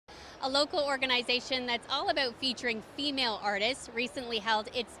A local organization that's all about featuring female artists recently held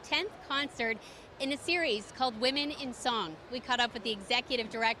its 10th concert in a series called Women in Song. We caught up with the executive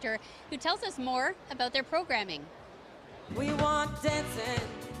director who tells us more about their programming. We want dancing,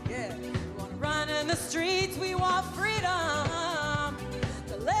 yeah. We want to run in the streets. We want freedom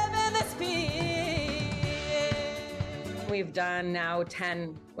to live in this peace. We've done now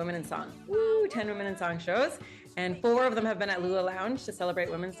 10 Women in Song. Woo, 10 Women in Song shows. And 4 of them have been at Lula Lounge to celebrate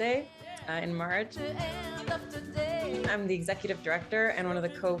Women's Day in March. I'm the executive director and one of the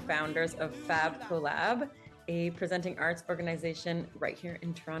co-founders of FabCollab, a presenting arts organization right here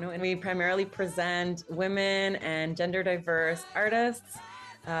in Toronto. And we primarily present women and gender diverse artists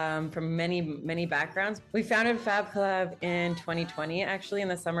from many backgrounds. We founded FabCollab in 2020, actually in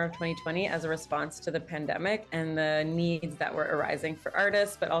the summer of 2020, as a response to the pandemic and the needs that were arising for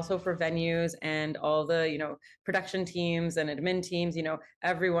artists, but also for venues and all the, production teams and admin teams.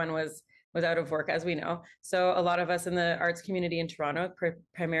 Everyone was out of work, as we know. So a lot of us in the arts community in Toronto,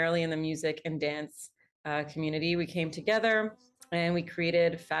 primarily in the music and dance community, we came together and we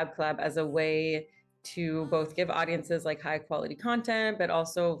created FabCollab as a way to both give audiences like high quality content, but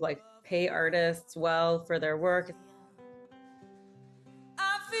also like pay artists well for their work.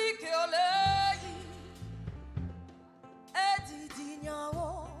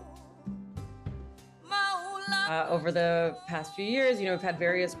 Over the past few years, we've had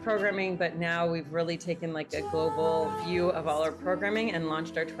various programming, but now we've really taken like a global view of all our programming and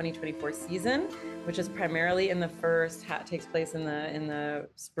launched our 2024 season, which is primarily takes place in the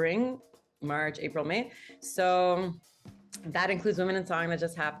spring, March, April, May. So that includes Women in Song that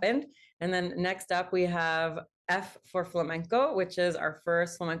just happened. And then next up we have F for Flamenco, which is our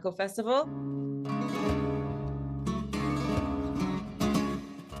first flamenco festival.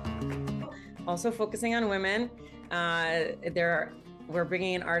 Also focusing on women. We're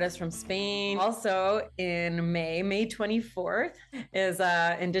bringing in artists from Spain. Also in May 24th is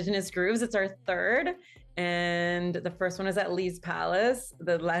Indigenous Grooves. It's our third. And the first one is at Lee's Palace.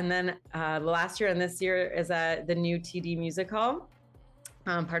 And then last year and this year is at the new TD Music Hall,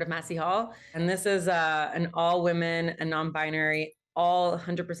 part of Massey Hall. And this is an all women and non-binary, all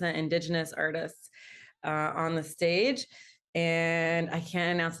 100% Indigenous artists on the stage. And I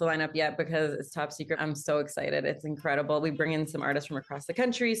can't announce the lineup yet because it's top secret. I'm so excited. It's incredible. We bring in some artists from across the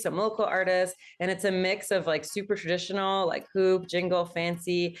country, some local artists, and it's a mix of like super traditional, like hoop, jingle,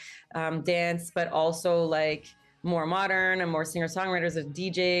 fancy dance, but also like more modern and more singer-songwriters and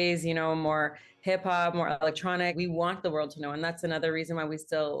DJs, more hip hop, more electronic. We want the world to know. And that's another reason why we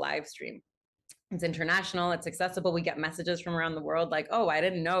still live stream. It's international, it's accessible. We get messages from around the world like, oh, I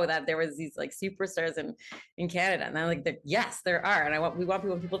didn't know that there was these like superstars in Canada. And I'm like, yes, there are. And we want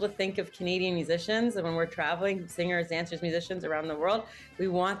people to think of Canadian musicians. And when we're traveling, singers, dancers, musicians around the world, we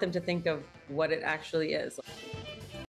want them to think of what it actually is.